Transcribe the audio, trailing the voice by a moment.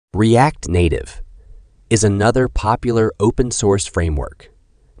React Native is another popular open-source framework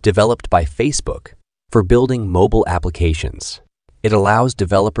developed by Facebook for building mobile applications. It allows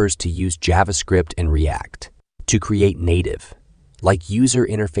developers to use JavaScript and React to create native, like user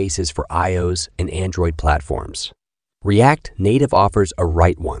interfaces for iOS and Android platforms. React Native offers a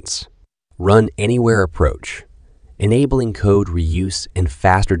write once, run anywhere approach, enabling code reuse and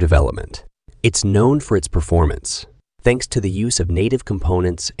faster development. It's known for its performance, thanks to the use of native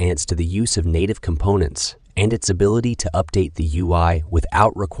components and its ability to update the UI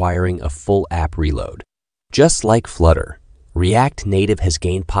without requiring a full app reload. Just like Flutter, React Native has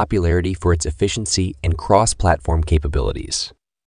gained popularity for its efficiency and cross-platform capabilities.